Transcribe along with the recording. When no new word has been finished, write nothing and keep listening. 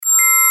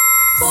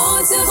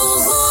Portable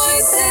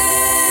voices.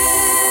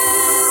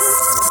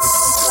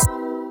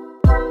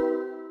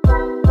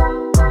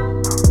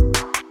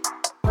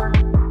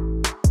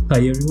 Hi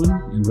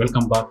everyone, and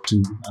welcome back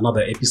to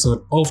another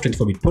episode of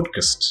 24-Bit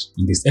Podcast.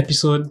 In this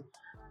episode,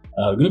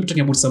 we're going to be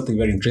talking about something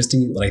very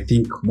interesting that I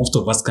think most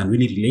of us can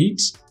really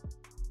relate.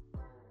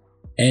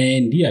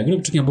 And we're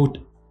going to be talking about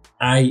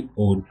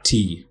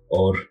IoT,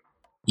 or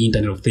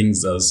Internet of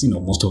Things, as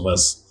most of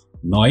us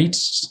know it.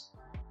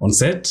 On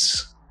set,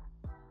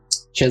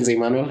 Chenzo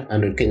Emmanuel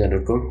and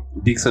Kenya.com.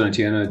 Dixon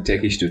Otieno,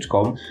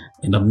 techish.com.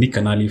 and I'm Nick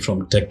Canali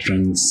from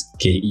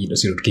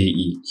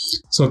TechTrends.ke.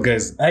 So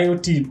guys,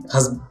 IoT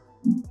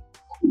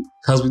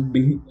has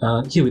been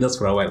here with us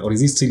for a while, or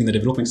is it still in the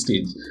development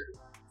stage?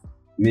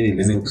 Meaning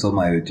is it some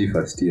IoT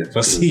first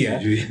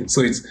year?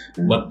 So it's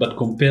but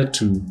compared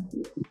to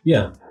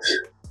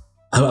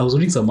I was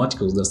reading some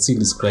articles that still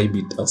describe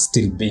it as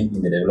still being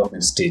in the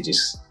development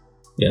stages.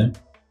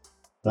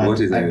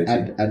 What is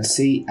IoT? I'd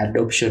say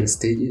adoption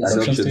stages.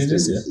 Adoption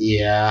stages,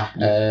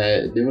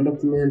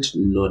 Development,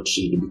 not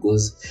really,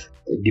 because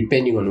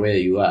depending on where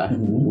you are,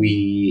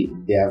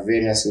 there are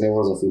various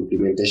levels of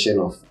implementation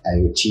of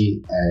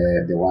IoT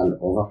the world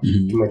over.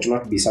 It might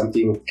not be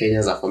something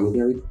Kenyans are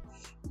familiar with,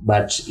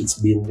 but it's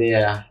been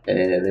there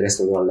the rest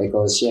of the world. Like I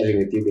was sharing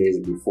with you guys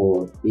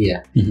before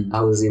here,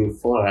 I was in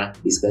Fora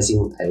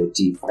discussing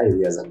IoT 5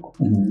 years ago,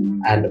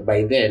 and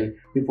by then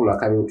people are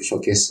coming to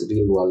showcase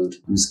real world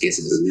use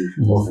cases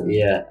of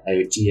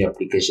IoT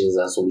applications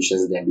and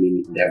solutions they are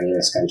doing in their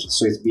various countries.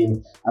 So it's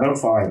been around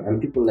for a while,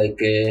 and people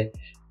like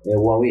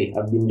Huawei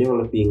have been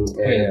developing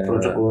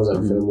protocols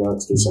and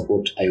frameworks to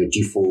support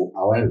IoT for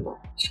a while now.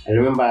 I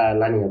remember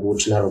learning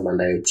about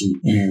narrowband IoT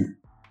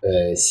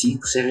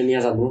 6-7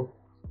 years ago,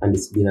 and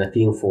it's been a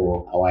thing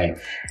for a while.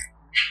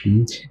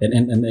 And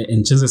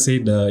Chenzo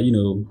said,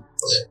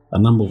 a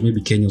number of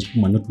maybe Kenyans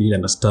who might not really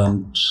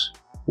understand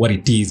what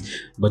it is,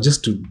 but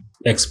just to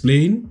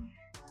explain,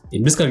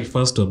 it basically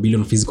refers to 1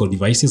 billion physical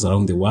devices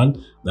around the world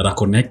that are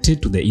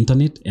connected to the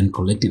internet and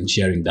collecting and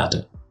sharing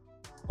data.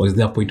 Or is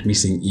there a point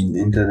missing in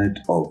Internet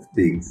of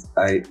Things,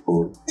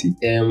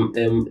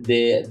 IoT?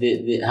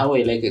 The how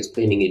I like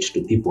explaining it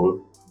to people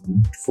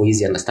for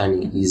easy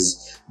understanding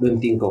is, don't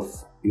think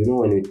of,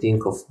 when we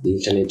think of the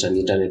internet and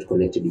internet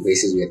connected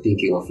devices, we are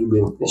thinking of you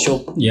going to the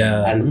shop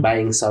and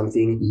buying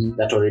something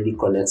that already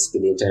connects to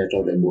the internet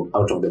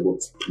out of the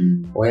box.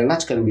 While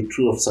that can be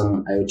true of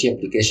some IoT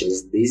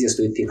applications, the easiest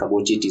way to think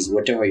about it is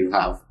whatever you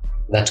have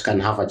that can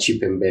have a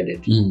chip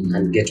embedded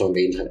and get on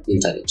the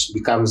internet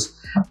becomes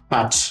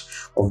part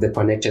of the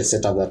connected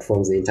setup that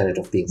forms the Internet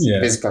of Things.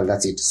 Basically,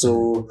 that's it.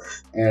 So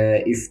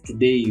if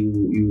today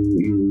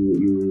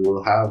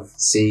you have,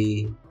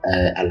 say,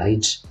 a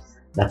light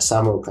that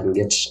somehow can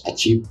get a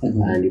chip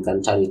and you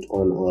can turn it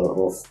on or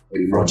off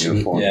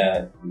remotely.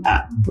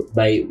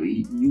 By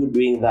you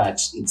doing that,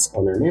 it's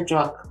on a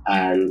network,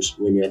 and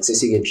when you're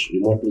accessing it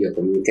remotely, you're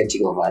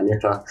communicating over a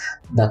network.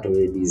 That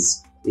already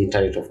is the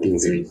Internet of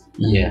Things.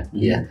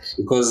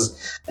 Because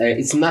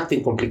it's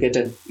nothing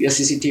complicated. Your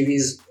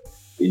CCTVs,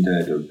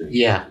 Internet of Things.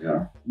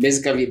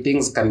 Basically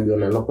things can be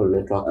on a local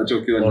network or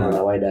on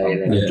a wider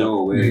area.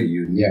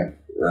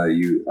 Where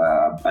you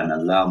an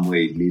alarm where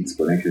it needs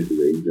connection to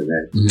the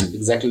internet.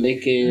 Exactly,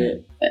 like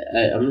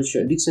I'm not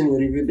sure. Dixon, you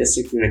reviewed the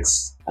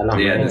Securex alarm.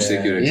 The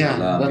Securex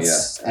alarm.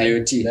 That's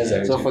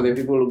IoT. So for the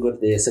people who got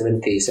the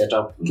 7K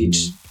setup kit,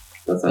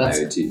 that's an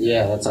IoT.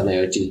 That's an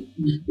IoT.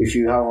 If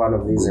you have one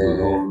of these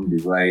home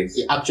device,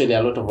 actually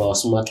a lot of our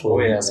smart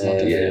home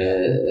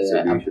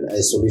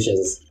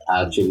solutions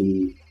are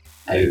actually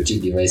IoT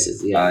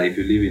devices. If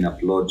you live in a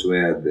plot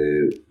where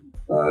the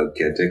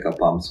caretaker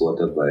pumps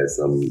water by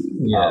some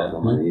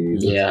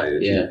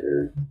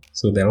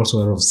So there are also a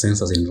lot of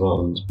sensors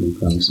involved when it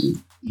comes to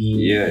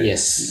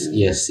Yes.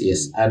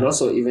 And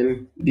also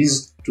even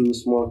these two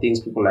small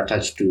things people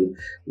attach to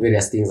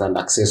various things and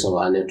access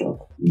over a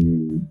network.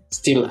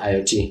 Still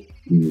IoT.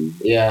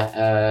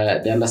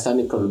 The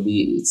understanding can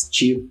be it's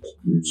cheap,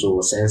 so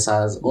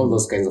sensors, all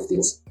those kinds of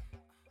things.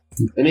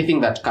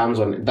 Anything that comes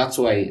on, that's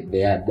why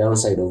the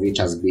downside of it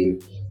has been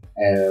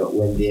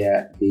when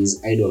there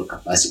is idle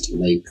capacity,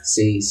 like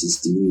say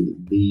CCTV,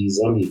 there is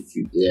only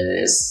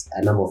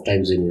a number of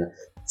times when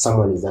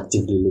someone is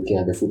actively looking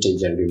at the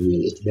footage and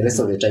reviewing it. The rest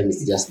of the time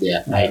it's just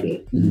there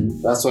idle.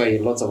 That's why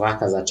lots of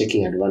hackers are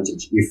taking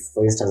advantage. If,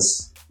 for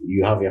instance,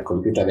 you have your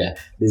computer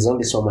there's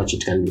only so much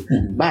it can do.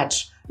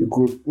 But you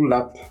could pull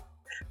up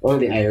all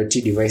the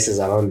IoT devices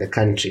around the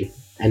country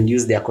and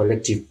use their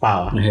collective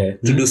power to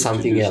do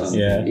something else.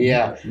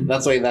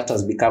 That's why that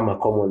has become a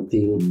common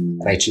thing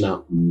right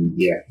now.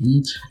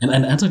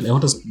 And actually, I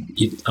want us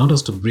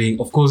to bring,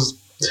 of course,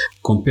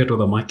 compared to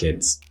other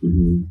markets,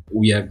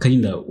 we are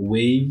kind of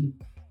way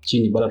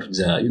chini bado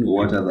tuja,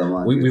 what other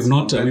markets? We've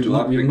not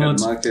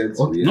markets,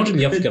 not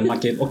really African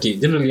market. Okay,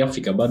 generally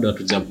Africa bado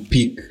hatuja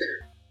peak.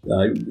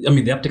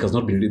 The uptake has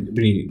not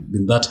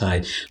been that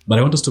high, but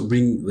I want us to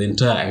bring the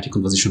entire IoT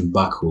conversation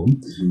back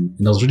home.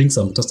 And I was reading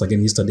some tests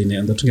again yesterday,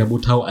 and they're talking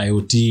about how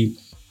IoT.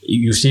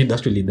 You said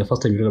actually the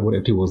first time you read about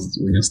IoT was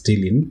when you're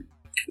still in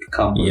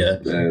campus, Yeah.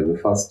 the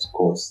first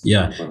course.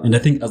 Yeah, and I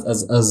think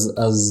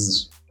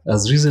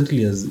as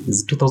recently as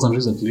 2000,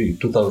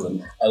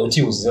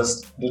 IoT was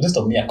just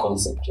a mere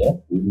concept, yeah.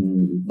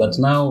 But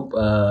now,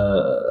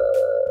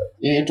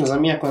 it was a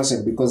mere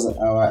concept because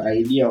our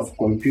idea of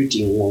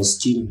computing was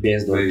still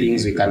based on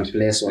things we can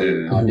place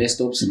on our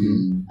desktops,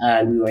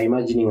 and we were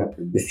imagining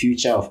the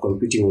future of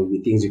computing will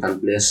be things you can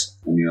place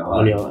on your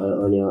on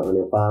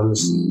your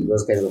palms,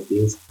 those kinds of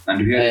things.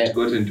 And we had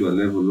gotten to a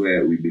level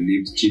where we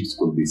believed chips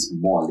could be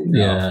small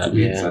enough to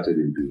be inserted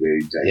into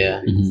very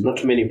tiny things.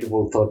 Not many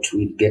people thought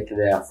we'd get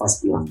there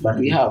fast enough, but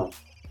we have.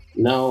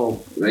 Now,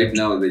 right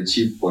now, the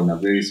chip on a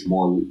very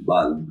small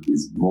bulb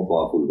is more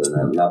powerful than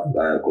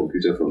a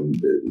computer from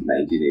the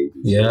 1980s.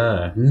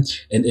 Yeah,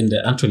 and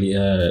actually,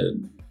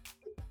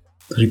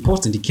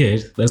 reports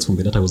indicate, that's from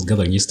the data I was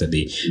gathering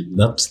yesterday,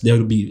 that there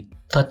will be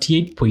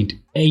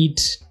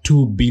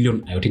 38.82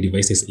 billion IoT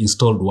devices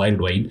installed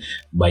worldwide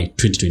by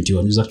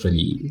 2021,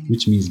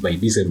 which means by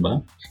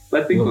December.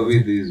 But think of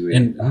it this way: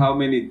 and how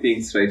many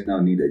things right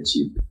now need a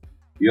chip?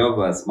 You have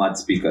a smart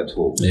speaker at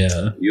home.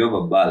 Yeah. You have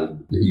a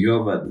bulb. You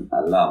have an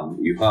alarm.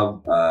 You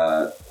have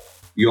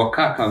your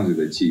car comes with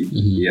a chip.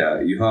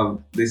 Yeah. You have.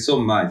 There's so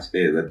much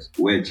there that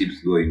where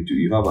chips go into.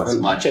 You have a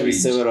smart. Actually,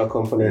 several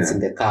components in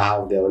the car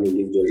have their own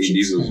individual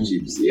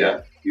chips.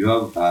 Yeah. You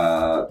have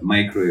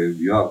microwave.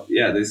 You have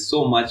there's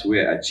so much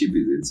where a chip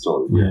is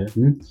installed. A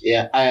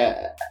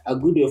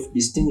good way of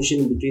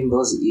distinguishing between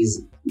those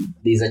is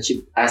there's a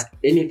chip as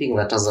anything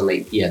that has an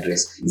IP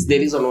address. It's the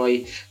reason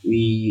why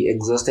we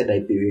exhausted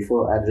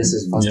IPv4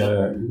 addresses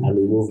faster and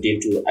we moved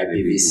into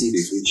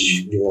IPv6,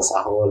 which gives us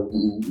a whole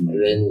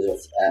range of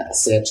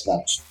set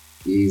that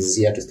is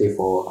here to stay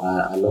for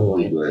a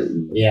long while.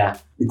 Yeah,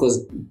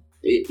 because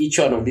each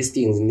one of these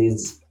things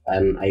needs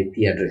an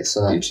IP address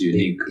so that it's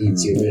unique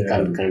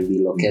and can be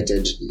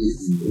located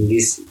in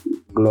this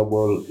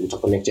global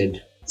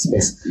interconnected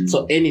space.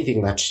 So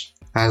anything that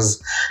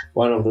has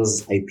one of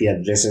those IP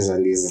addresses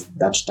and is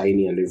that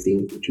tiny and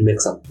everything, it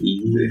makes up a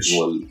huge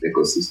whole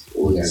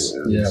ecosystem.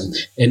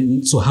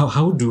 And so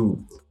how do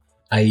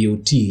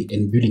IoT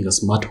and building a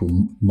smart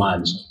home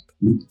merge?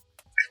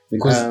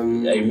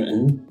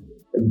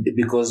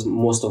 Because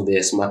most of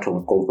the smart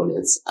home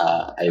components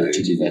are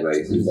IoT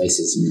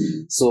devices.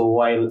 So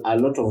while a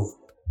lot of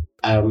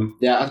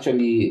there are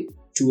actually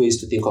two ways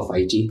to think of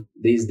IT.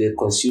 There is the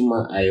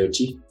consumer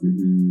IoT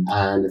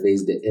and there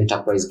is the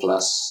enterprise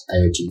class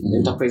IoT.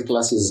 Enterprise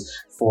class is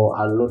for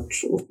a lot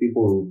of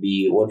people will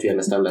be what we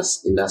understand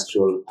as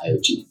industrial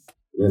IoT.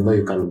 Remember,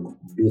 you can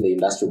do the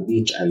industrial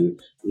bit and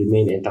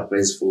remain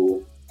enterprise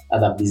for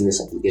other business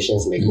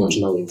applications like what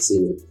now we've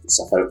seen with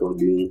Safaricom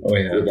doing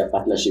with their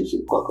partnerships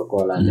with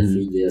Coca-Cola and the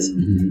fridges,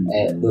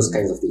 those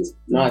kinds of things.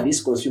 Now at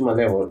this consumer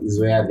level is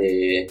where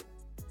we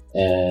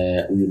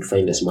would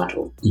find a smart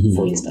home,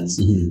 for instance,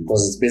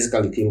 because it's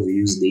basically things we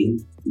use daily.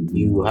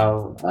 You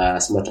have a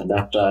smart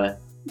adapter,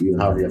 you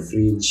have your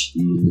fridge,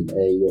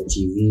 your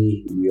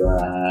TV, your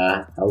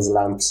house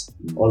lamps,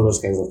 all those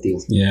kinds of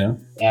things.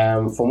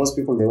 For most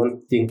people, they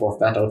won't think of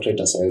that outright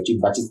as IoT,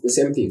 but it's the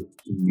same thing.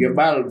 Your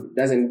bulb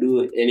doesn't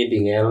do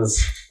anything else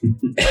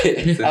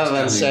other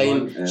than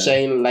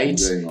shine light,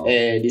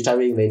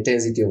 determining the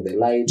intensity of the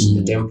light,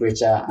 the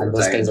temperature, and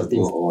those kinds of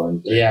things.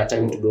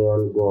 Time to go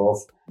on, go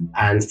off,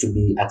 and to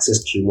be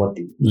accessed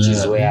remotely, which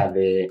is where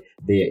the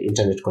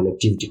internet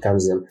connectivity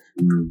comes in.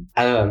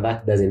 Other than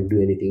that, doesn't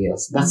do anything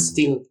else. That's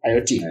still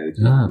IoT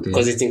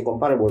because it's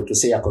incomparable to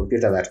say a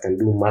computer that can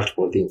do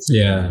multiple things.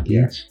 And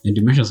you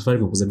mentioned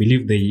Safaricom because I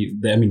believe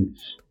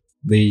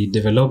they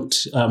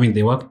developed.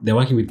 They're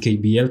working with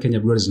KBL, Kenya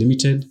Breweries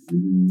Limited.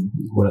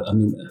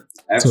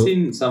 I've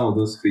seen some of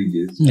those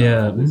fridges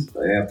at the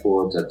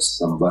airport, at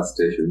some bus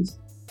stations,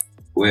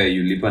 where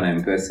you leave an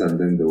M-Pesa and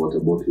then the water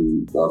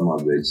bottle down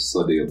the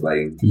soda you're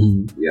buying.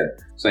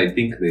 So I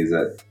think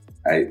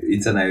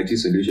it's an IoT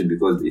solution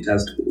because it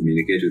has to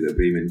communicate with the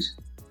payment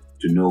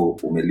to know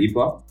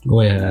umelipa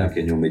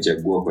Kenya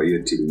umechagua kwa hiyo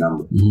till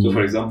number. So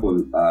for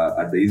example,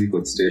 at the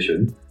EasyCode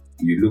station,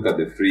 you look at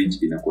the fridge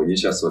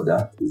inakuonyesha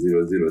soda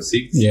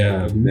 006,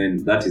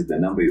 then that is the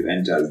number you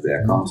enter as the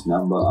account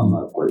number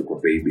ama kwa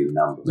pay bill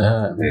number.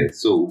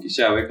 So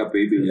ukishaweka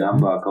pay bill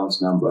number,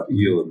 account number,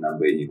 hiyo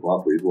number yenye iko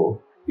hapo hivyo,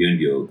 hiyo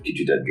ndio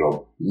kitu ita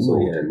drop. So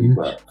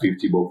utalipa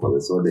 50 bob for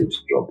the soda, it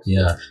drops.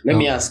 Let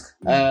me ask,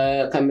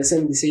 can the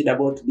same be said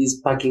about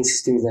these parking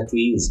systems that we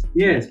use?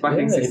 Yes,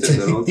 parking systems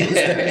are also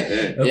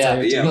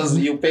because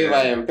you pay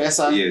via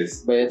M-Pesa.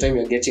 By the time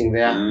you're getting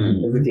there,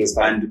 everything is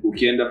fine. And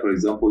ukienda, for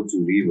example,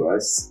 to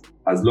Rivers,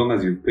 as long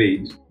as you've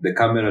paid, the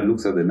camera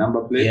looks at the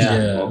number plate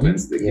and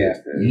opens the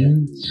gate.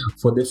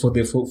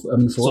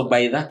 So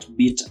by that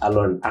bit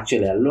alone,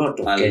 actually a lot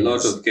of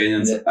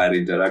Kenyans are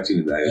interacting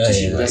with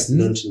IoT. You just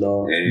don't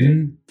know.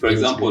 For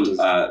example,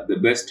 the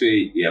best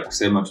way ya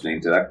kusema tuna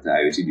interact na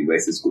IoT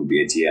devices could be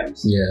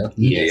ATMs.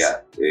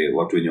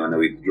 watu wenye wana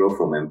withdraw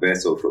from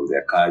M-Pesa or from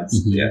their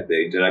cards. Yeah,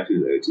 they're interacting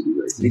with IoT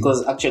devices.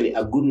 Because actually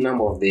a good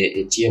number of the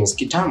ATMs,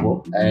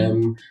 Kitambo,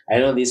 I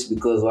know this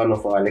because one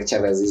of our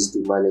lecturers used to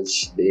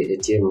manage the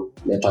ATM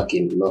network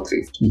in North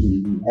Rift.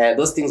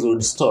 Those things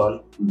would stall,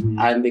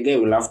 and the guy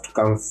will have to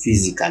come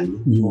physically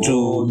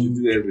to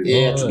do everything.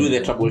 Yeah, to do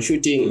the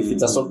troubleshooting, if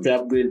it's a software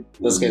upgrade,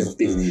 those kinds of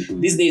things.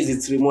 These days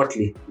it's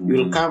remotely. You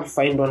will come,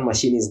 find one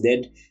machine is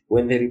dead.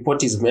 When the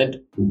report is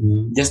made,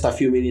 just a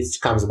few minutes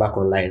it comes back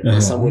online.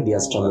 Somebody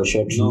has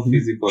troubleshot. No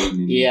physical.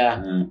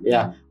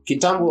 Yeah.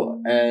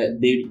 Kitambo,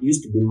 they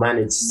used to be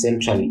managed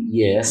centrally.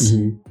 Yes.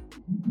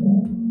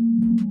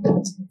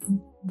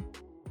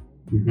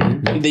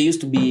 They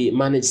used to be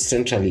managed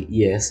centrally.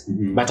 Yes.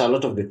 But a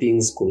lot of the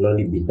things could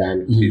only be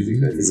done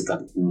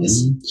physically.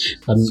 Yes.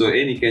 So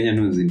any Kenyan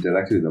who's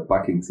interacting with the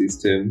parking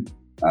system,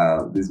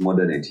 these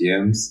modern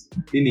ATMs,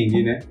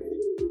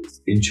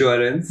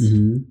 insurance,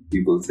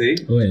 people say,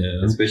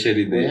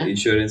 especially the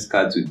insurance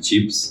cards with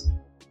chips,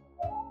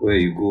 where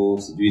you go,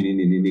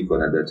 nini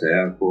kona data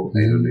yako.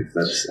 I don't know if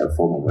that's a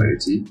form of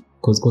IoT.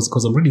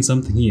 Because I'm reading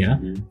something here,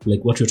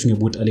 like what you were talking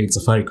about earlier with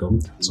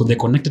Safaricom. So the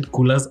connected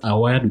coolers are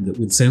wired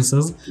with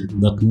sensors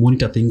that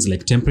monitor things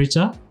like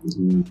temperature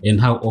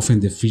and how often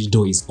the fridge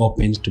door is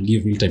opened to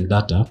give real-time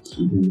data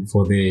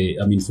for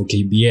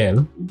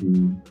KBL.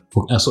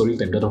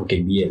 Real-time data for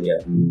KBL,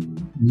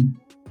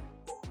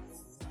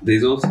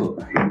 There's also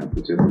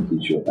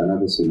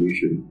another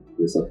solution,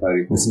 the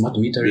Safaricom. The smart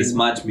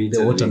metering.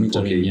 The water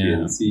metering.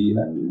 KPLC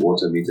and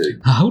water metering.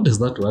 How does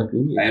that work?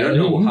 I don't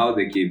know how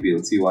the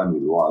KPLC one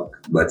will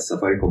work, but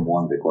Safaricom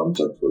won the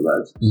contract for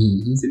that.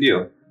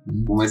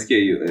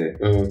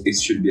 It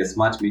should be a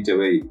smart meter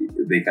where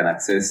they can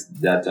access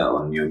data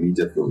on your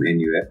meter from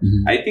anywhere.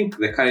 I think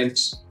the current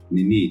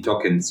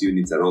tokens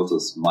units are also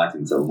smart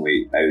in some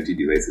way, IoT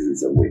devices in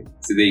some way.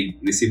 So they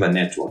receive a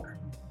network.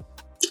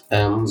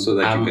 So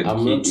that you can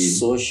I'm not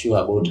so sure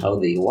about how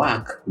they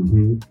work.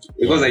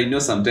 Because I know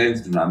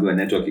sometimes tunaambiwa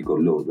network iko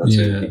low. That's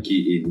when you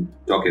key in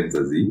tokens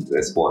as they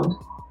respond.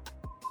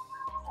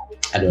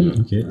 I don't know.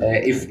 Okay.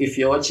 If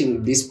you're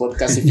watching this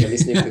podcast, if you're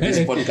listening to this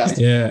podcast,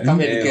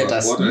 come educate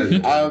us.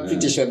 I'm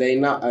pretty sure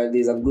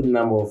there's a good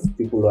number of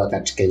people who work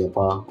at Kenya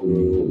Power who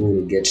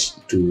will get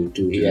to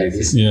hear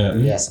this.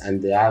 Yes,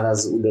 and the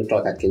others who don't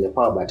work at Kenya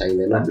Power but are in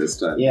the know.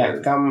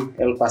 Understand. Come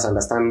help us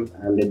understand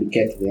and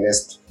educate the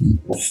rest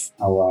of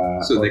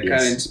our So audience. The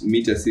current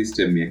meter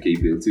system here,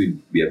 KPLC,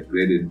 will be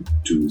upgraded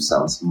to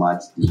some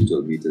smart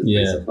digital meters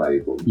by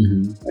Safaricom.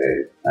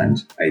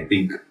 And I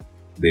think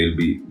there will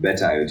be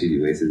better IoT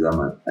devices. I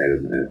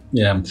don't know.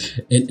 Yeah,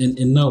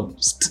 and now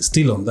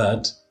still on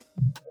that.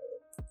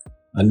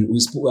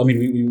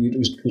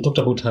 We talked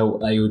about how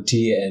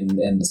IoT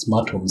and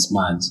smart homes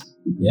merge.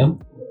 Yeah,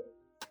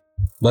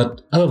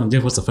 but other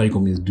than what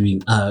Safaricom is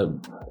doing,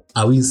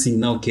 are we seeing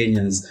now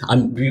Kenyans?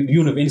 Do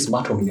you know any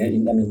smart home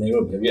in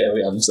Nairobi?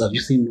 Have you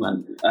seen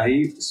one?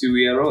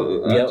 We are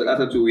all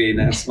we're in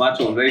a smart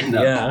home right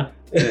now. Yeah.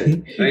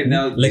 Right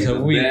now, like a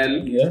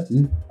bell,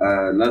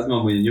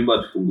 lazima mwenye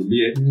nyumba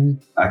tufungulie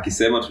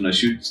akisema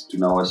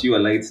tunawashiwa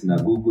lights na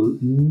Google.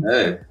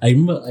 I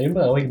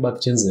remember a while back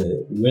Chenze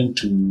we went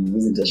to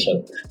visit a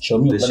shop.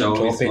 Xiaomi was planning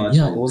to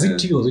open. Was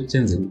it you or was it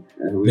Chenze?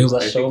 There was a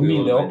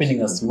Xiaomi, they're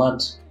opening a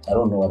smart, I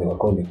don't know what they were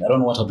calling. I don't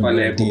know what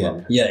happened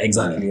to Yeah,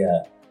 exactly.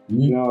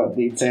 No,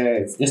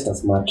 it's just a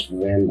smart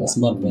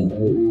vendor.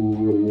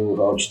 Who knew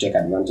how to take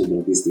advantage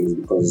of these things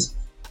because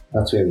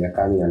that's where we are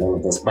coming and all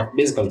of this. But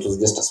basically, it was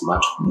just a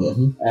smart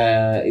home.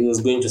 It was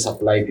going to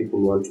supply people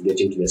who want to get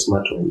into the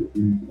smart home,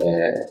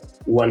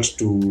 want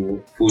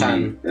to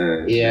turn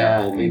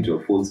home into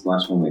a full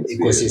smart home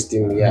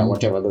ecosystem,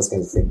 whatever those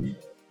kinds of things.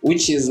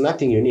 Which is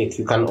nothing unique.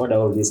 You can order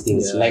all these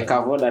things. Like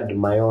I've ordered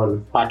my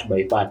own part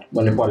by part,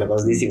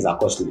 because these things are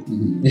costly.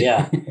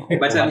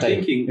 But I'm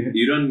thinking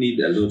you don't need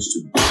a lot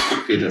to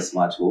create a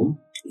smart home.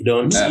 You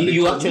don't.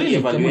 You actually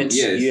evaluate.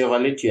 You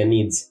evaluate your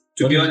needs.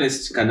 To be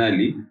honest,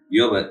 Kanali,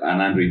 you have an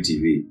Android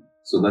TV,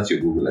 so that's your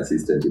Google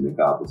Assistant in the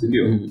car.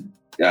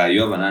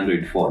 You have an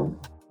Android phone.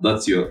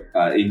 That's your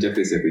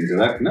interface of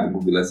interact na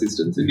Google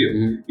Assistant.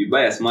 You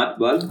buy a smart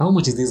bulb. How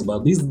much is this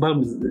bulb? This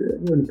bulb is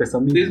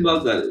these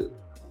bulbs are.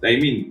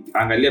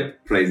 Angalia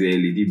price ya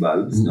LED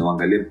bulbs na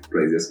angalia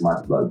price ya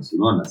smart bulbs.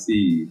 Unaona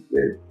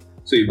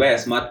so you buy a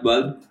smart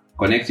bulb,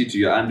 connect it to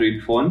your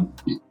Android phone,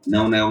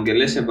 na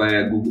unaongelesha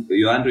via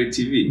your Android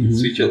TV,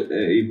 switch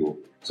hivyo.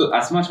 So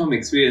a smart home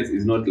experience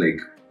is not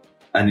like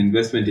an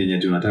investment yenye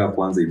tunataka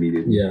kuanza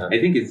immediately. I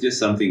think it's just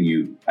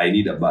something I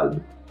need a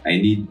bulb. I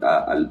need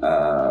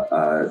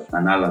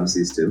an alarm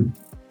system.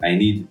 I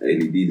need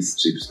LED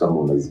strips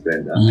kama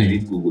unazipenda. I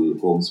need Google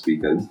Home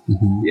speakers.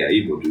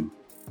 Hivyo tu.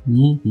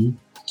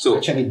 So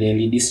actually the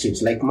LED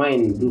strips like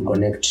mine do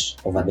connect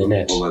over the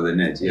net.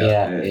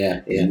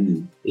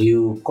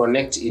 You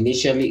connect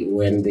initially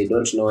when they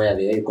don't know where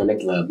they are, you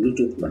connect via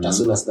Bluetooth, but as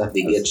soon as that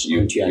they get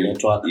into your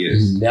network,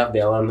 they have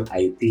their own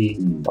IP.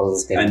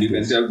 And you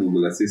can tell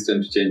Google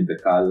Assistant to change the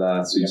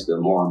color, switch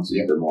them on,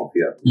 switch them off.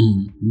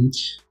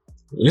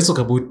 Let's talk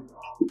about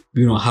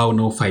how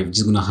now 5G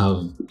is gonna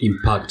have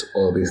impact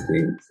all these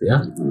things.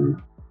 Yeah.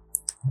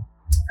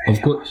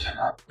 Of course.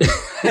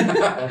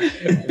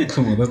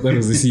 Come on, that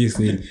was the serious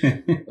thing.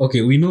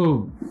 Okay, we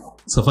know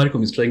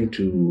Safaricom is trying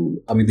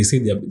to. I mean, they say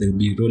they'll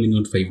be rolling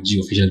out 5G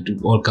officially to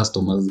all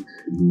customers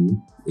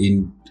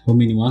in how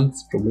many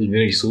months? Probably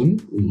very soon.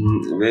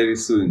 Very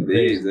soon. The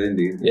year is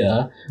ending.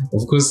 Yeah.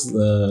 Of course.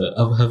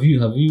 Have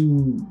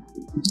you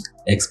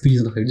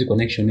experienced a 5G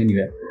connection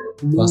anywhere?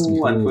 No,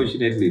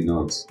 unfortunately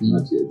not.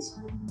 Not yet.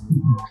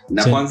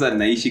 Na kwanza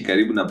naishi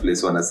karibu na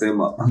place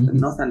wanasema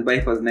Northern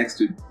bypass next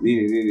to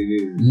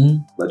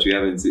but we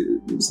haven't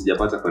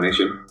sijapata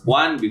connection.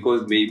 One,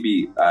 because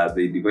maybe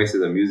the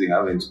devices I'm using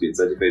haven't been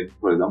certified.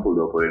 For example,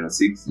 the Oppo Reno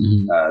 6,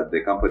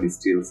 the company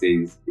still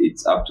says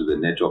it's up to the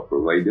network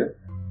provider.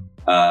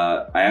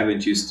 I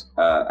haven't used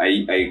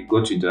I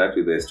got to interact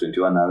with the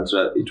S21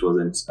 Ultra. It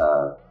wasn't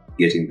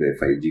getting the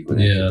 5G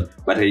connection. Yeah.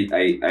 But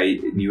I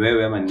knew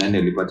where my nani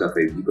alipata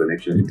 5G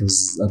connection. It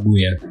was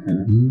Abuya.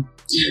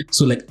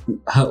 So like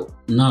how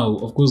now,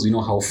 of course, we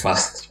know how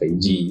fast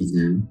 5G is.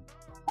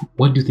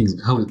 What do you think?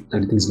 How do you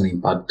think it's going to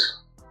impact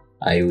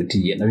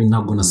IoT? And I mean,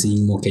 now gonna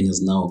seeing more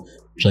Kenyans now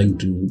trying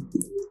to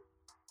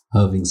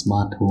having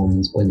smart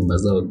homes, kwa nyumba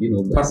zao,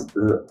 First,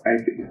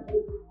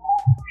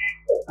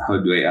 how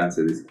do I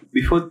answer this?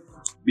 Before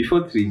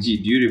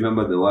 3G, do you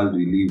remember the world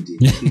we lived in?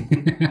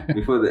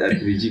 Before the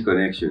 3G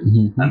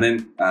connection. And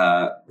then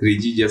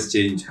 3G just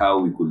changed how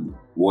we could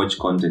watch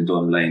content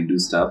online, do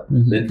stuff.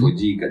 Then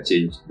 4G can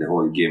change the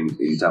whole game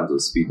in terms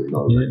of speed and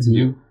all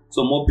that.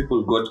 So more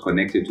people got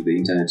connected to the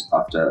internet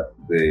after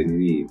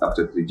 3G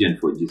and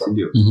 4G.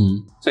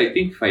 So I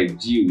think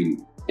 5G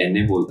will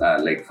enable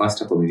like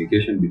faster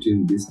communication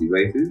between these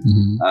devices.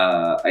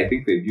 I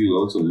think 5G will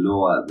also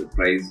lower the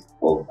price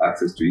of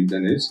access to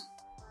internet.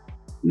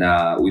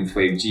 Now with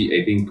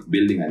 5G, I think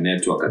building a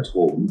network at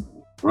home.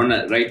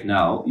 Right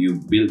now, you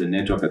build a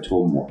network at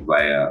home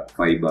via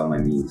fiber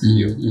money. With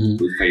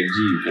 5G,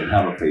 you can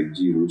have a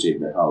 5G router in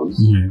the house,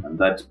 and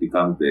that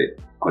becomes the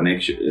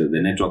connection, the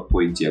network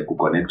point here to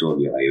connect all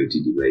your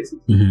IoT devices.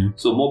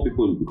 So more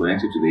people will be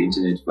connected to the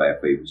internet via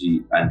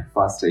 5G and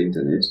faster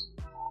internet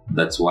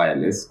that's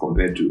wireless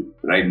compared to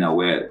right now,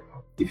 where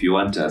if you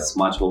want a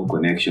smart home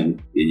connection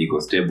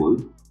in stable,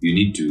 you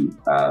need to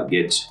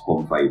get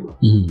home fiber.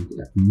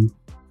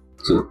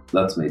 So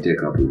that's my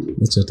take up.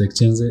 That's your take,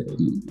 Chenze.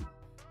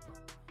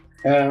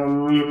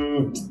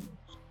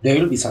 There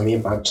will be some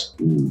impact,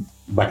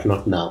 but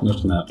not now.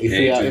 If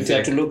you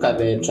are to look at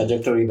the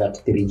trajectory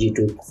that 3G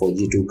took,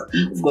 4G took,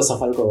 of course,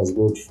 Safaricom was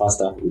going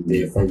faster with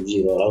the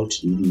 5G rollout.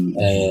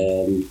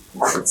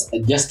 It's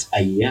just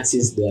a year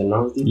since they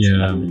announced it.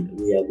 And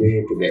we are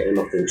going to the end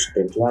of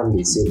 2021.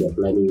 They say they're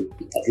planning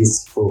at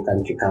least full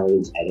country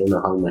coverage. I don't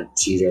know how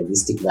much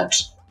realistic that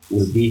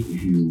will be,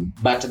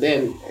 but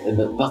then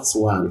that's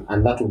one,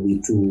 and that will be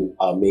two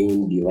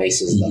main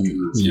devices that we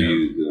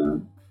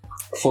use.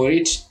 For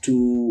it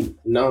to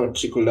now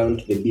trickle down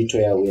to the bit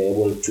where we're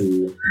able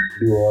to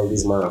do all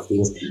these manner of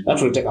things,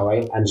 that will take a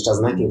while, and it has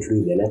nothing to do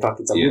with the network.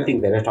 It's a good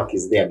thing the network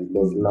is there,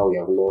 because now we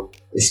have no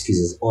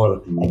excuses,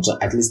 or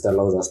at least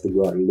allows us to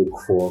go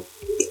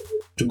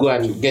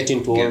and get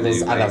into all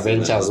these other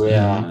ventures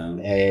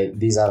where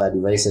these other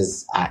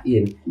devices are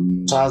in.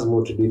 It has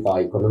more to do with our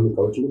economic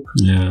outlook.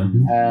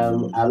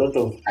 A lot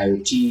of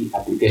IoT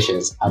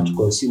applications at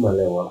consumer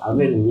level are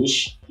very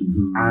niche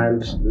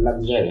and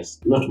luxurious,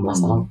 not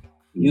must have.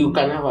 You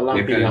can have a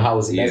lamp in your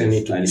house, it doesn't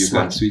need to be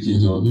smart. Can switch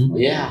it on.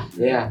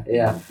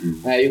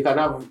 You can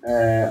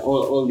have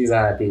all these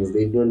other things,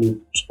 they don't need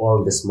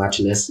all the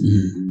smartness.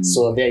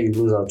 So there you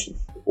lose out.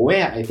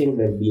 Where I think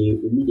there'll be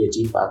immediate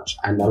impact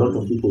and a lot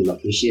of people will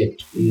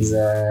appreciate is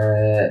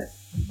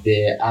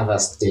the other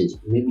stage,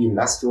 maybe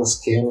industrial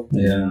scale,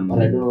 but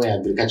I don't know where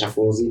agriculture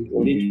falls in.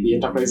 Will it be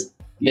enterprise?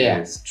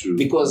 Yes, true.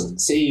 Because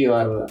say you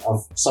are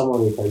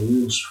someone with a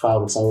huge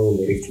farm somewhere in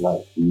the Rift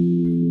Valley,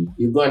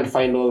 you go and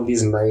find all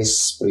these nice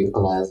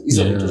sprinklers.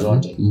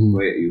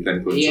 Where you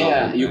can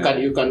control.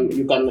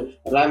 You can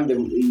run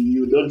them.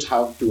 You don't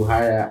have to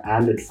hire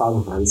 100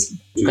 farm hands.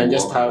 You can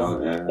just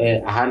have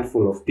a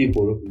handful of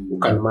people who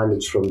can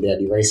manage from their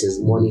devices,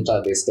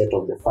 monitor the state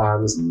of the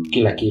farms,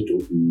 kila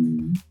kitu.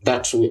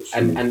 That way,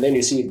 and then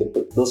you see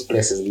those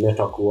places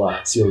network were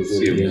so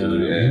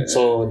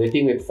the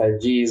thing with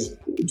 5G is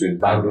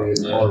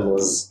bandwidth, all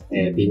those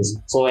things.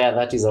 So where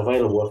that is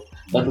available,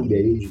 that will be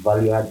a huge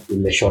value add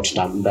in the short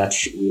term that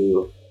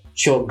will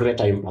show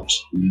greater impact.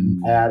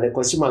 The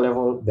consumer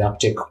level, the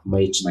uptake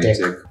might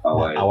take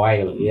a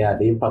while.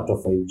 The impact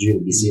of 5G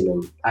will be seen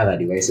on other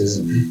devices,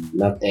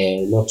 not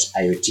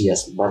IoT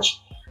as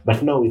much.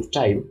 But now with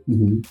time,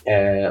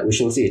 we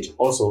shall see it.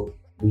 Also,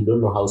 we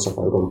don't know how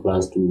Safaricom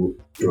plans to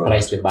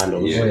price the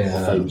bundles for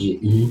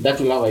 5G. That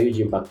will have a huge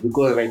impact,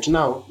 because right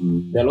now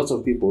there are lots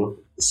of people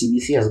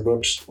CBC has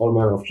got all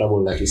manner of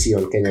trouble that you see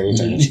on Kenyan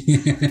internet.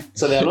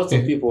 So there are lots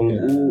of people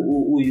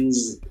who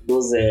use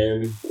those,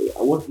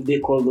 what do they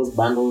call those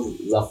bundles,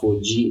 the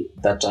 4G,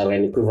 that are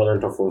an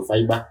equivalent of home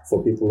fiber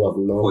for people who have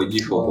no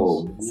 4G for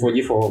home.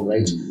 4G for home,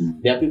 right?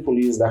 There are people who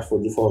use that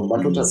 4G for home,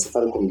 but what has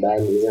Safaricom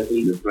done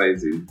recently? The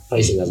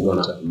pricing has gone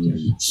up.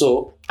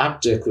 So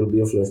uptake will be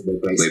influenced by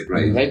price.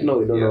 Right now,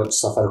 we don't know what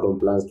Safaricom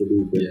plans to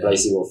do with the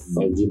pricing of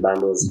 5G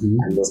bundles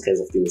and those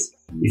kinds of things.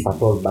 If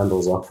at all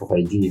bundles work for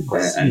 5G,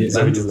 because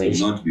bundles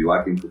will not be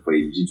working for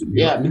 5G to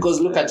be honest. Because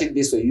look at it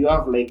this way: you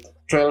have like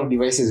 12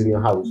 devices in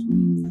your house.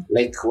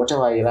 Like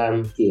whatever I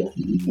run here,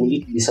 will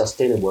it be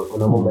sustainable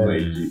on a mobile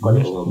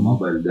connection? Or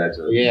mobile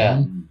data?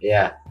 Yeah.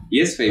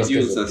 Yes, 5G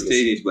will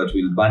sustain it, but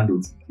will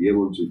bundles be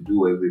able to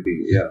do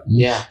everything?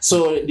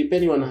 So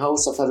depending on how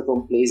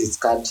Safaricom plays its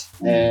card,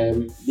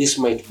 this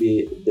might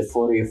be the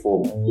foray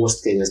for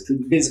most Kenyans to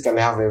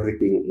basically have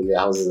everything in their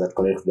houses that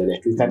connect to the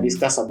net. We can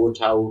discuss about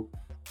how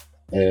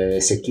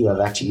secure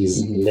that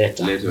is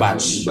later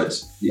but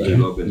it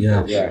will open.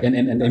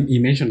 And you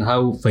mentioned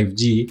how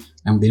 5G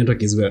and the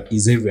network is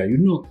everywhere. You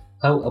know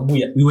how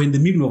Abuya, we were in the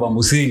middle of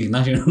Amboseli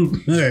National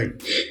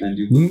Park. And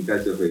you couldn't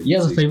catch a 5G.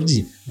 Yes,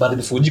 5G. But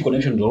the 4G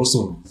connection is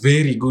also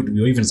very good.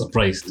 We were even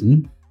surprised.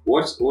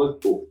 What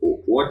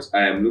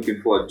I am looking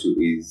forward to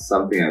is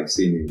something I've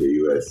seen in the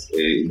US,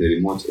 in the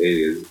remote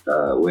areas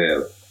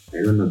where,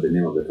 I don't know the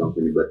name of the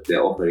company, but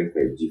they're offering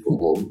 5G for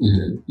home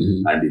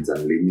and it's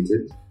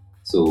unlimited.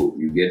 So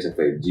you get a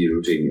 5G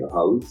router in your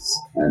house,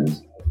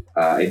 and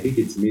I think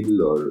it's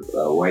middle or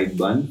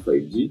wideband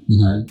 5G.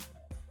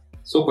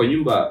 So for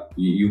nyumba,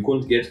 you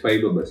couldn't get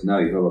fiber, but now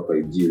you have a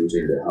 5G router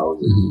in the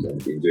house and you can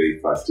enjoy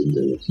fast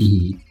internet.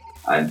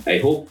 And I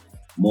hope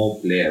more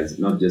players,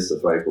 not just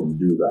Safaricom,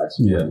 do that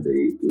when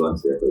they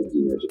launch their 5G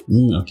network.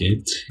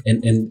 Okay.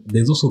 And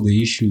there's also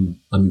the issue,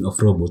 of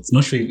robots.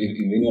 Not sure if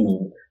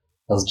anyone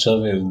has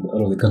traveled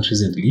out of the country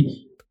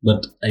recently,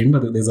 but I remember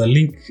that there's a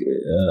link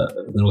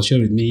that was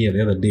shared with me here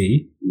the other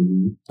day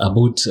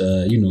about,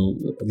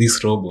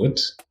 this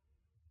robot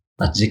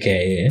at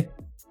JKIA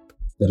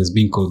that is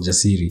being called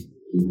Jasiri.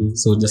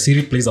 So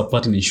Jasiri plays a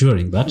part in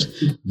ensuring that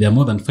there are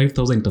more than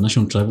 5,000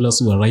 international travelers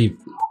who arrive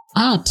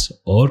at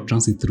or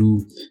transit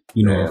through,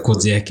 of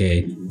course,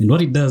 JKIA. And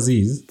what it does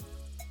is,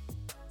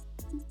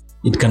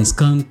 it can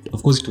scan,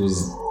 of course it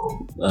was,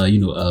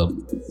 brought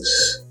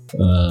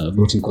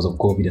in because of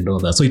COVID and all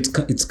that. So it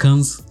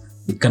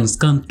can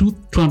scan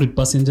 200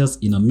 passengers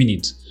in a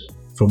minute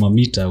from a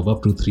meter of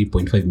up to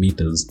 3.5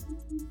 meters.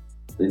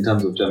 In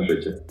terms of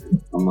temperature,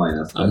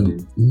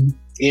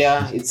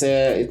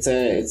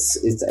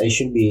 it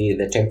should be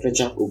the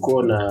temperature.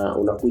 Uko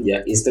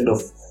unakuja instead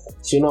of,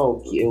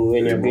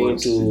 when you're going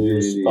to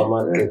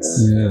supermarkets,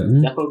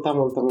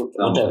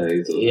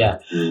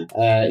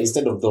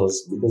 instead of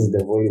those, because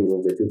the volume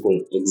of the people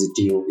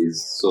exiting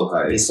is so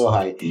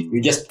high.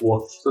 You just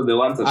walk. So the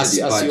ones that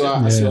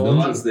the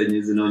ones that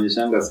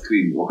zinaonyeshanga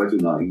screen wakati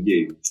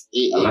unaingia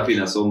alafu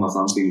inasoma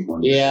something.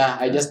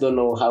 I just don't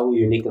know how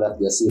unique that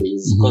their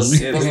series because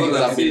and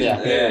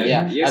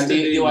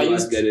they were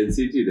used.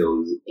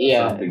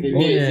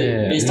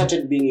 They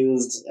started being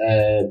used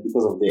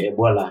because of the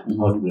Ebola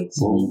outbreak.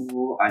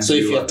 So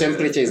if your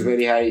temperature is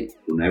very high,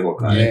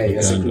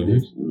 you're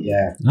secluded.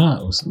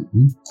 Awesome.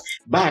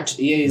 But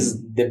here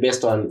is the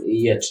best one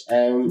yet.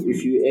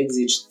 If you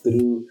exit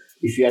through,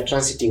 if you are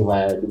transiting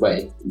via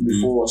Dubai,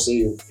 before, say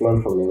you've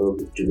flown from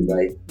Nairobi to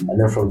Dubai, and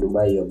then from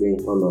Dubai you're going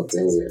on to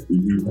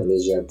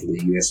Malaysia to the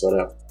US,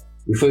 whatever.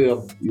 Before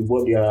you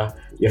board your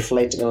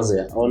flight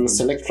elsewhere, on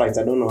select flights,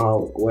 I don't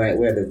know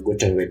where they've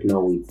gotten right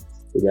now with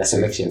their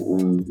selection.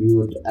 You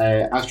would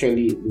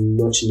actually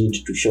not need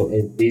to show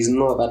it. There is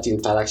no that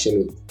interaction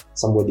with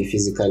somebody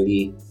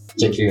physically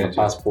checking your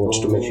passport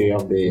to make sure you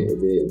have the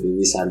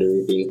visa and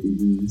everything.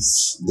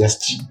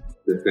 Just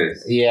the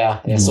face.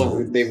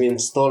 So they've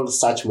installed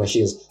such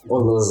machines.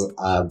 All those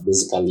are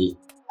basically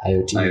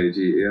IoT.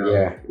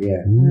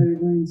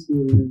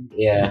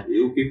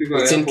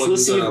 It's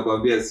intrusive.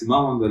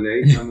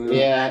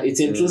 It's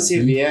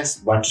intrusive, yes,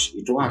 but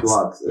it works.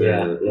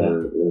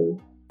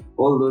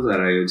 All those are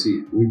IoT,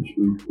 which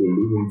we could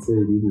even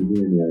say this is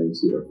really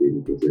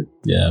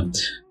IoT.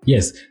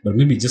 Yes, but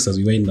maybe just as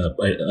we wind up,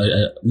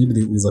 maybe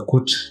there's a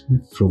quote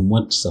from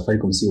what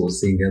Safaricom CEO was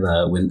saying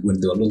when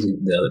they were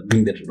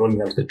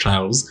rolling out the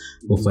trials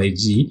of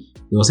 5G.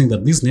 They were saying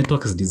that this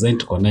network is designed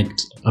to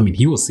connect.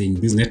 He was saying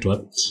this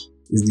network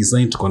is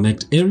designed to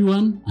connect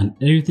everyone and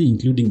everything,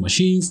 including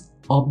machines,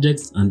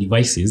 objects and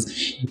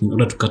devices, in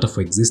order to cater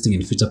for existing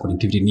and future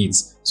connectivity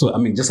needs. So,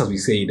 just as we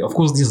said, of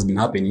course, this has been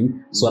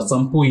happening. So, at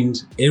some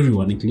point,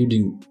 everyone,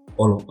 including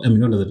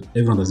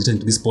everyone that's listening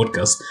to this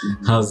podcast,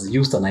 has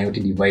used an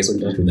IoT device or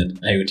interacted with that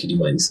IoT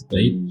device,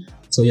 right?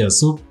 So,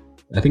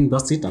 I think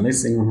that's it.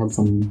 Unless anyone has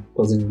some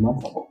closing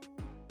remarks,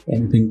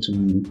 anything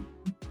to.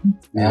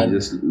 I'm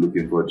just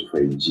looking forward to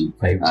 5G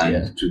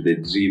and to the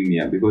dream,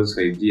 because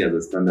 5G as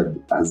a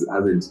standard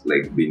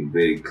hasn't been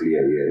very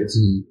clear yet.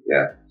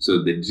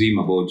 So the dream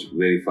about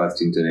very fast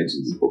internet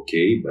is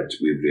okay, but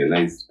we've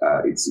realized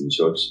it's in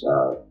short.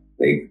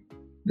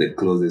 the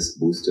closest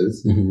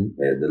boosters.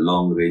 The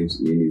long range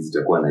units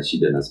itakuwa na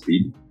shida na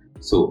speed.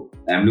 So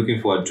I'm looking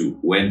forward to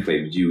when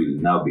 5G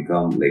will now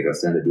become like a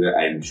standard where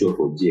I'm sure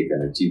 4G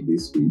can achieve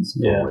these speeds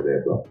or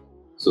whatever.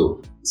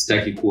 So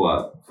staki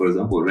kuwa, for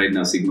example, right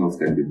now signals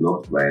can be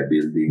blocked by a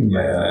building,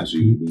 by a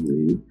tree.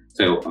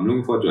 So I'm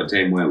looking forward to a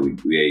time where we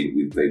are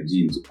with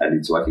 5G and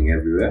it's working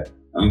everywhere.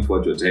 I'm looking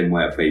forward to a time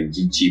where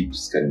 5G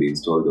chips can be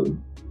installed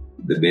on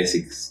the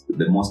basics,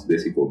 the most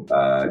basic of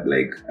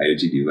like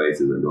IoT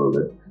devices and all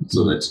that,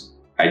 so that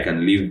I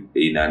can live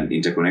in an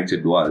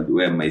interconnected world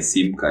where my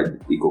SIM card,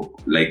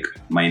 like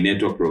my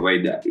network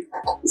provider,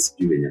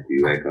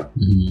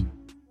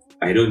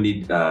 I don't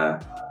need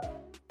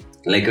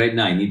like right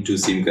now I need 2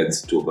 SIM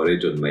cards to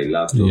operate on my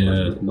laptop,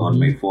 and on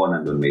my phone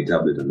and on my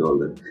tablet and all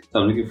that.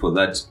 So I'm looking for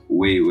that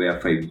way where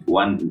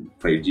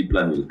 5G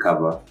plan will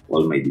cover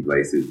all my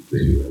devices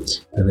very well.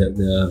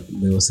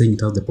 They were saying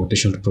it has the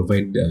potential to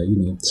provide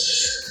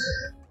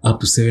up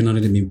to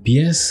 700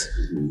 Mbps,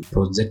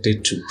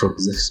 projected to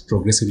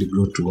progressively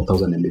grow to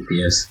 1000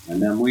 Mbps.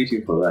 And I'm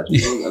waiting for that.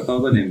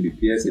 1000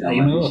 Mbps in a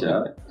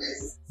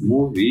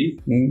movie.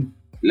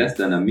 Less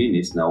than a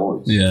minute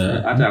now.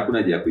 Hata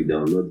hakuna haja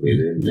kuidownload by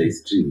the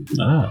stream.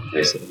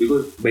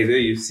 Because by the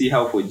way you see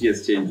how 4G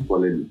has changed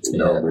pole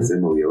now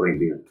umesema we are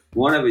winding.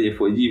 Unaona venye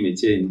 4G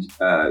imechange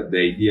the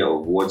idea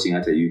of watching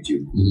at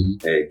YouTube.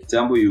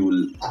 Kitambo you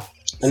will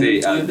say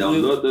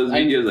download those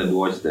videos and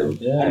watch them.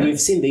 And we've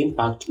seen the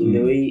impact in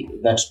the way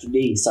that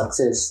today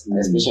success,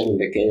 especially in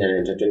the Kenyan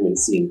entertainment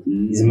scene,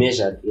 is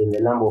measured in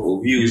the number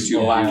of views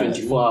over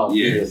 24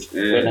 hours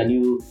when a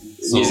new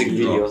music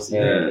video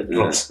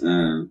drops.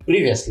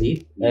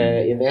 Previously,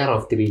 in the era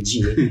of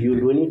 3G, you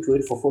will need to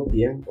wait for 4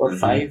 p.m. or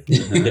 5,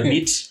 the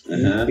beat.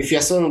 If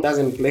your song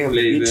doesn't play on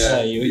the beat,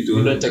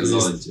 you don't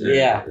exist.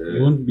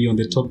 You won't be on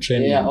the top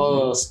trend.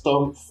 Or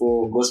stomp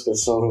for gospel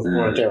songs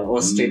or whatever,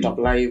 or straight up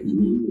live.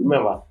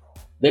 Remember,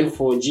 then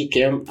 4G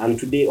came, and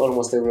today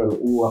almost everyone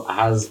who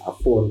has a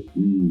phone,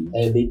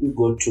 they do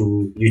go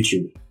to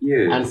YouTube.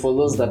 And for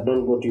those that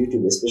don't go to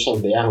YouTube,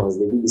 especially the young ones,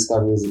 they do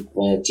discover music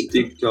via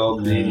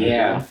TikTok.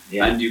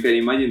 And you can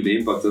imagine the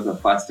impact of a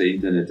faster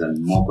internet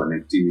and more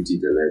connectivity to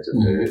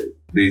that.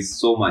 There's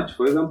so much.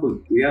 For example,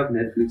 we have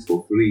Netflix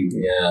for free.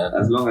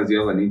 As long as you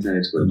have an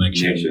internet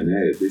connection,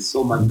 there's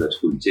so much that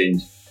could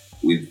change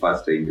with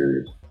faster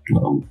internet.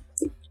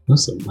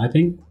 Awesome. I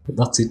think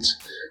that's it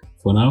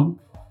for now.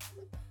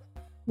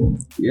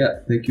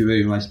 Thank you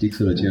very much,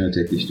 Dixon at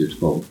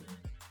TechIsh.com.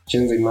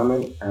 Chenzo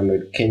Emmanuel and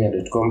with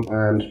Kenya.com.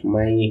 And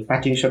my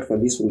parting shot for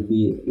this will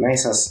be,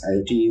 nice as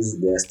IoT is,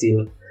 there are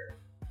still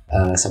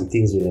some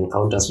things we'll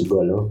encounter as we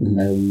go along.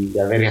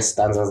 There are various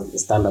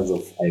standards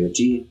of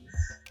IoT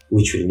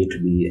which will need to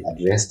be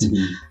addressed.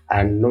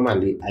 And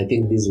normally, I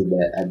think these will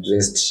be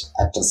addressed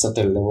at a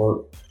certain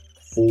level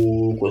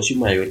for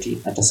consumer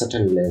IoT, at a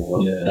certain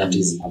level that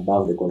is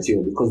above the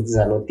consumer, because these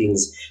are not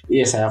things,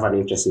 yes, I have an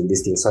interest in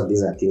these things, so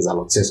these are things I'm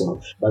obsessed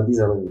on, but these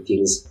are not the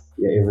things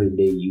your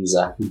everyday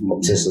user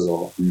obsesses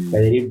over.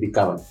 But they need to be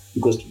covered,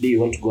 because today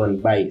you want to go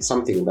and buy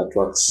something that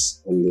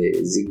works on the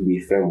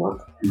Zigbee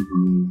framework,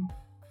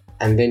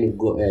 and then you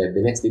go the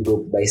next day go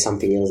buy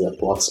something else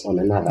that works on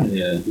another.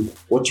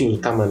 What you will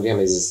come and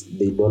realize is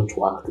they don't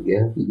work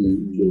together.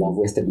 You'll have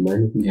wasted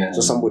money. So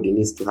somebody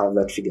needs to have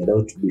that figured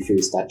out before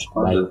you start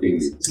buying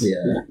things.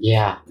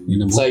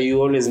 So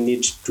you always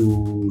need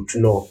to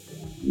know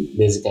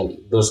basically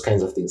those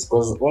kinds of things,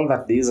 because all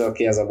that the user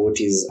cares about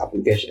is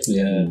application,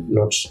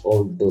 not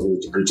all those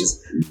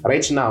nitty-gritties.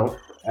 Right now,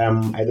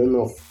 I don't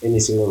know of any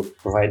single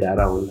provider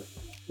around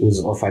who's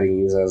offering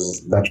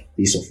users that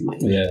peace of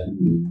mind.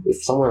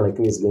 If someone like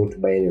me is going to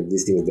buy any of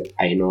these things,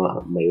 I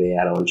know my way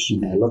around.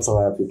 Lots of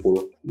other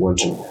people want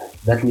to know.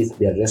 That needs to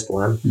be addressed.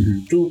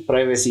 1. 2,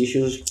 privacy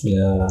issues.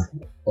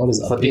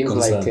 For things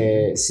like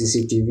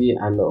CCTV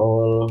and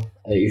all.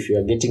 If you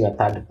are getting a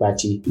third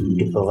party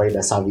to provide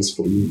a service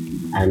for you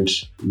and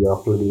you're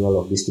uploading all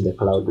of this to the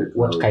cloud,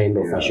 what kind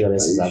of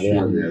assurances are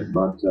there?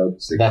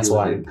 That's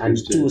 1. And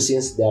 2,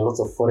 since there are lots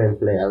of foreign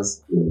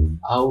players,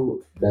 how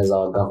does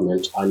our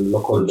government and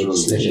local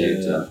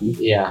legislation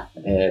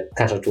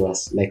cater to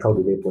us? Like, how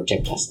do they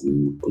protect us?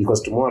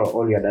 Because tomorrow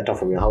all your data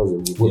from your house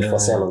will be put for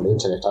sale on the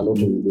internet, and what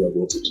will you do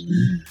about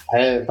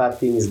it? Third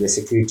thing is the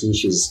security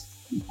issues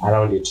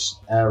around it.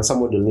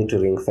 Somebody will need to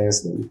ring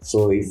fence them.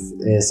 So if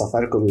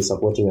Safaricom is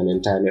supporting an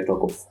entire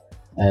network of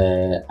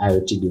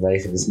IoT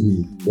devices,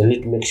 they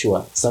need to make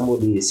sure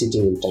somebody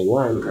sitting in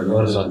Taiwan or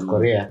North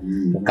Korea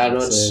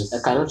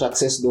cannot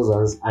access those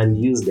ones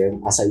and use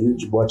them as a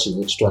huge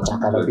botnet to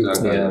attack other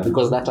people,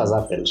 because that has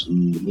happened.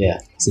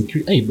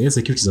 Security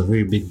is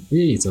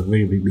a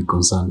very big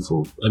concern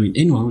for,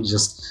 anyone who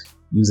just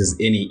uses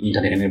any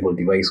internet-enabled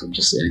device or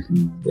just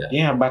anything.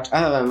 But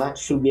other than that, it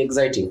should be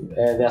exciting.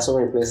 There are so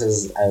many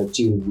places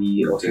IoT will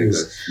be of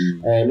use.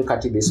 Look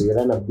at it this way: you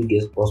run a big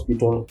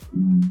hospital,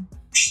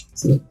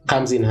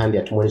 comes in handy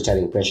at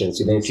monitoring patients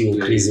without you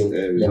increasing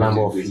the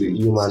number of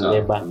human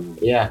labor.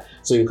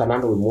 So you can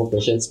handle more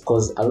patients,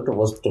 because a lot of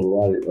hospitals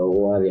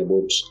worry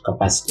about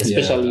capacity,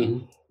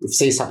 especially if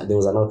say there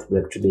was an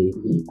outbreak today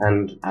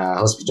and a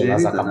hospital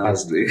has a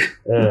capacity,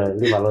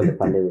 leave alone the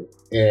pandemic,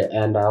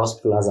 and a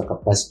hospital has a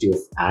capacity of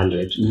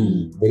 100.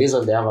 The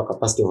reason they have a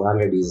capacity of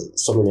 100 is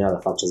so many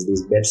other factors.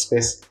 There's bed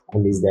space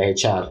and there's the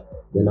HR,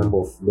 the number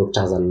of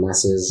doctors and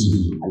nurses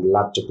and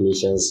lab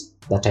technicians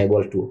that are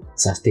able to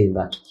sustain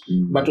that.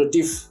 But what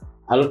if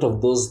a lot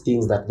of those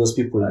things that those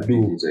people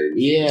do,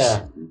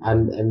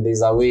 and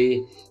there's a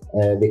way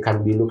they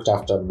can be looked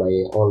after by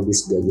all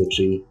this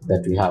gadgetry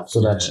that we have,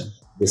 so that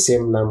the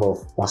same number of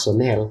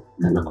personnel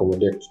can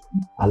accommodate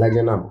a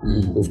larger number.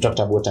 We've talked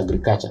about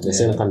agriculture. The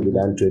same can be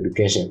done to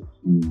education,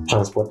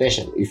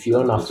 transportation. If you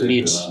own a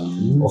fleet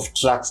of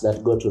trucks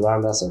that go to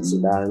Rwanda, South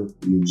Sudan,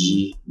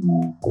 UG,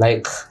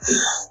 like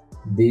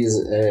these,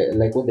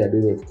 like what they're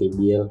doing with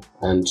KBL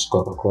and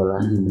Coca-Cola,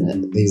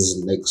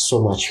 there's like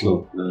so much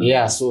more.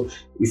 So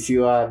if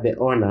you are the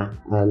owner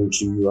and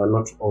you are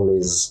not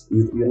always,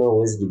 you know,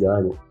 always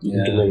digawanya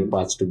into many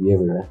parts to be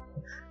everywhere.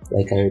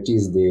 Like IoT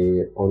is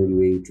the only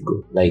way to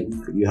go. Like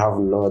you have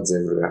nodes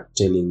everywhere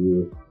telling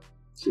you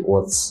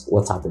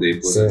what's happening.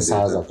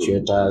 Sensors,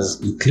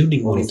 actuators,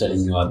 including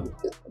monitoring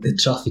the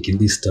traffic in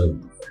this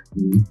town.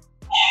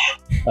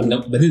 But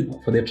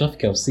for the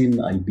traffic, I've seen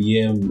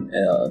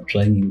IBM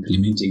trying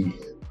implementing,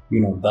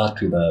 that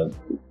with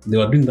they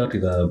were doing that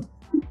with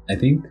I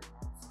think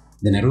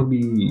the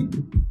Nairobi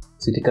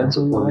City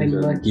Council. I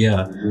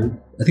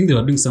think they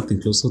were doing something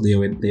close. So they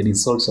had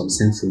installed some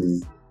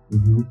sensors.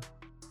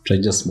 Try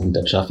just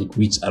monitor traffic,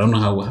 which I don't know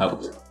how.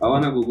 I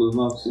wanna Google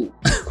Maps.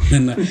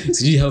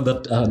 See how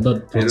that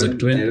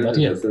project went. I don't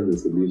understand the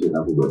solution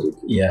about it.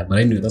 Yeah, but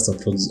anyway, that's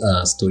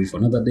a story for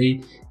another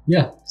day.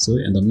 Yeah. So,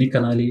 and I'm Nick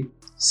and Ali.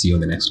 See you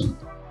on the next one.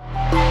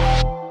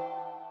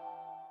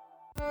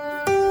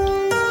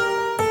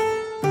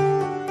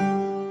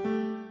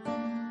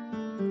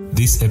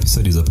 This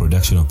episode is a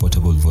production of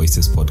Portable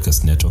Voices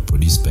Podcast Network,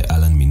 produced by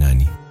Alan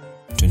Minani.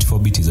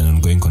 24-Bit is an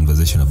ongoing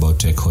conversation about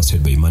tech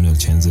hosted by Emmanuel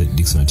Chenze,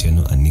 Dixon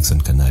Otieno, and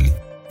Nixon Kanali.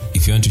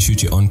 If you want to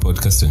shoot your own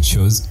podcast and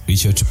shows,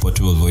 reach out to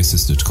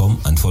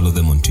portablevoices.com and follow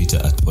them on Twitter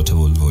at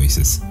Portable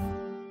Voices.